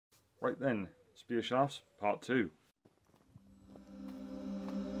Right then, spear shafts, part 2.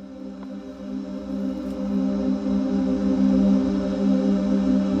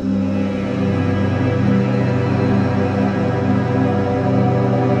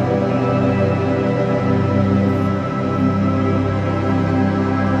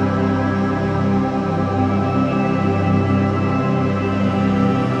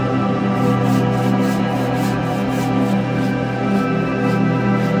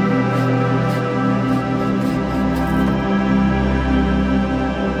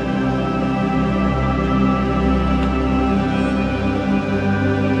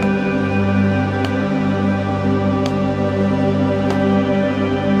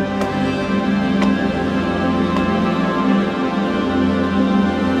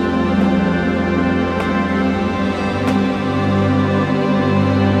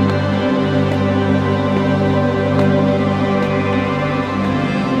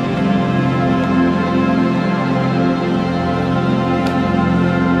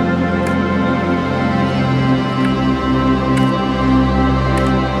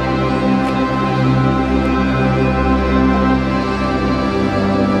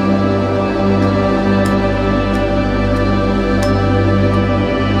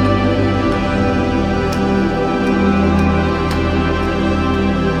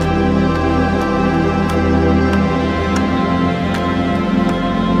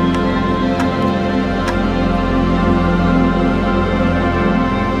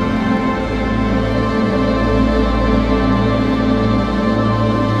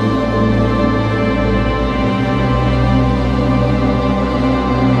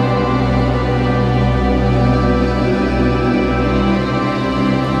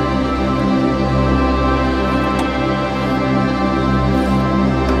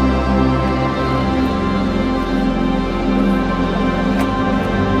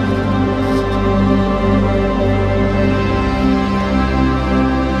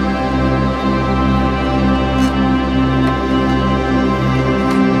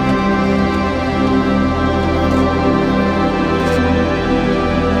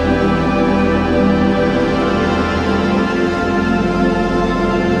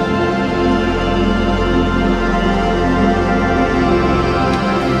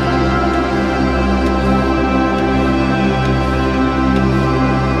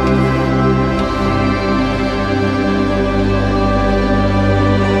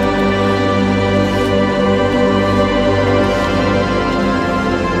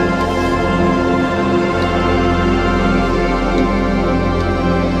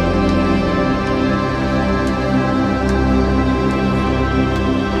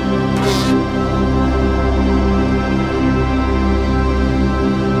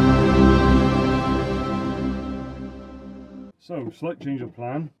 So, slight change of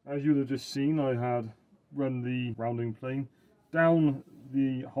plan. As you would have just seen, I had run the rounding plane down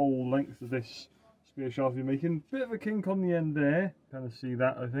the whole length of this spear shaft we're making. Bit of a kink on the end there, kind of see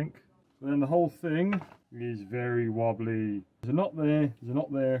that I think. But then the whole thing is very wobbly. There's a knot there, there's a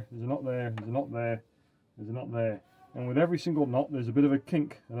knot there, there's a knot there, there's a knot there, there's a knot there. And with every single knot there's a bit of a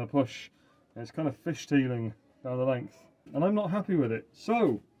kink and a push. And it's kind of fishtailing down the length. And I'm not happy with it.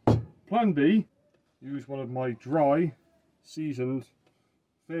 So, plan B, use one of my dry, seasoned,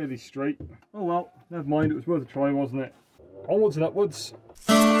 fairly straight. Oh well, never mind, it was worth a try, wasn't it? Onwards and upwards.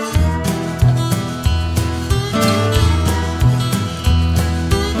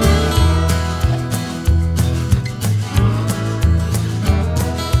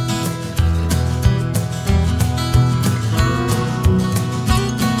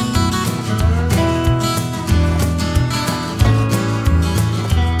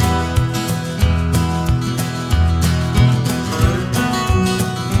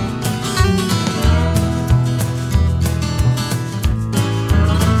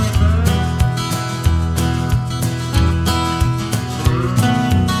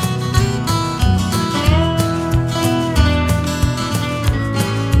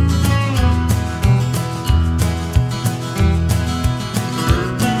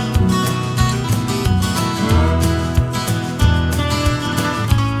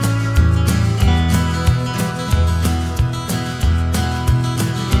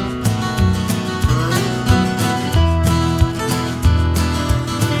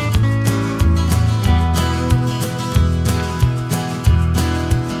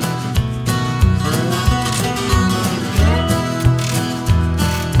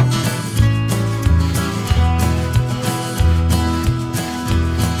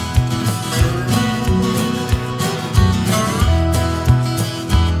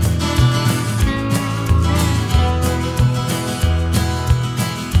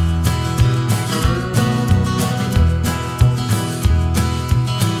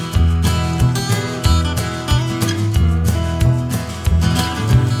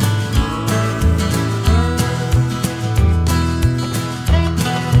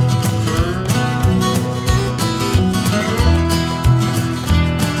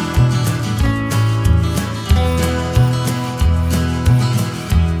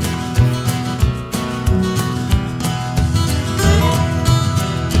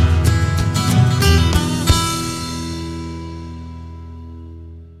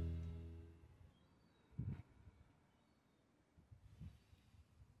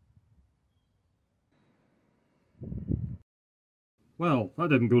 Well, that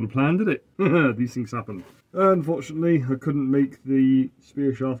didn't go to plan, did it? These things happen. Unfortunately, I couldn't make the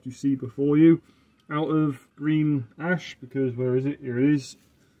spear shaft you see before you out of green ash, because where is it? Here it is.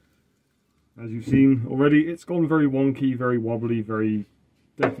 As you've seen already, it's gone very wonky, very wobbly, very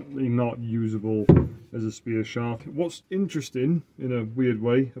definitely not usable as a spear shaft. What's interesting, in a weird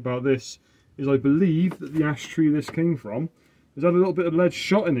way, about this is I believe that the ash tree this came from has had a little bit of lead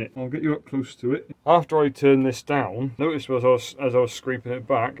shot in it. I'll get you up close to it. After I turned this down, notice as I was scraping it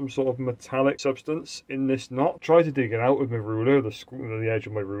back, some sort of metallic substance in this knot. Tried to dig it out with my ruler, the edge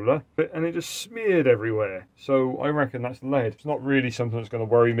of my ruler, and it just smeared everywhere. So I reckon that's lead. It's not really something that's going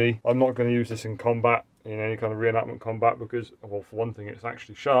to worry me. I'm not going to use this in combat, in any kind of reenactment combat, because, well, for one thing, it's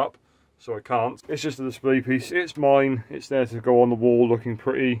actually sharp, so I can't. It's just a display piece. It's mine. It's there to go on the wall looking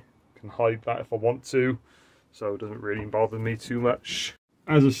pretty. I can hide that if I want to, so it doesn't really bother me too much.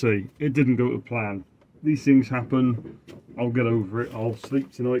 As I say, it didn't go to plan. These things happen. I'll get over it. I'll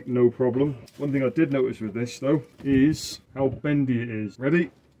sleep tonight, no problem. One thing I did notice with this, though, is how bendy it is.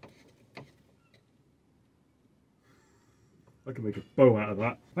 Ready? I can make a bow out of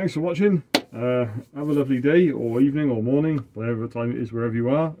that. Thanks for watching. Have a lovely day, or evening, or morning, whatever time it is, wherever you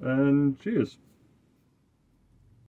are, and cheers.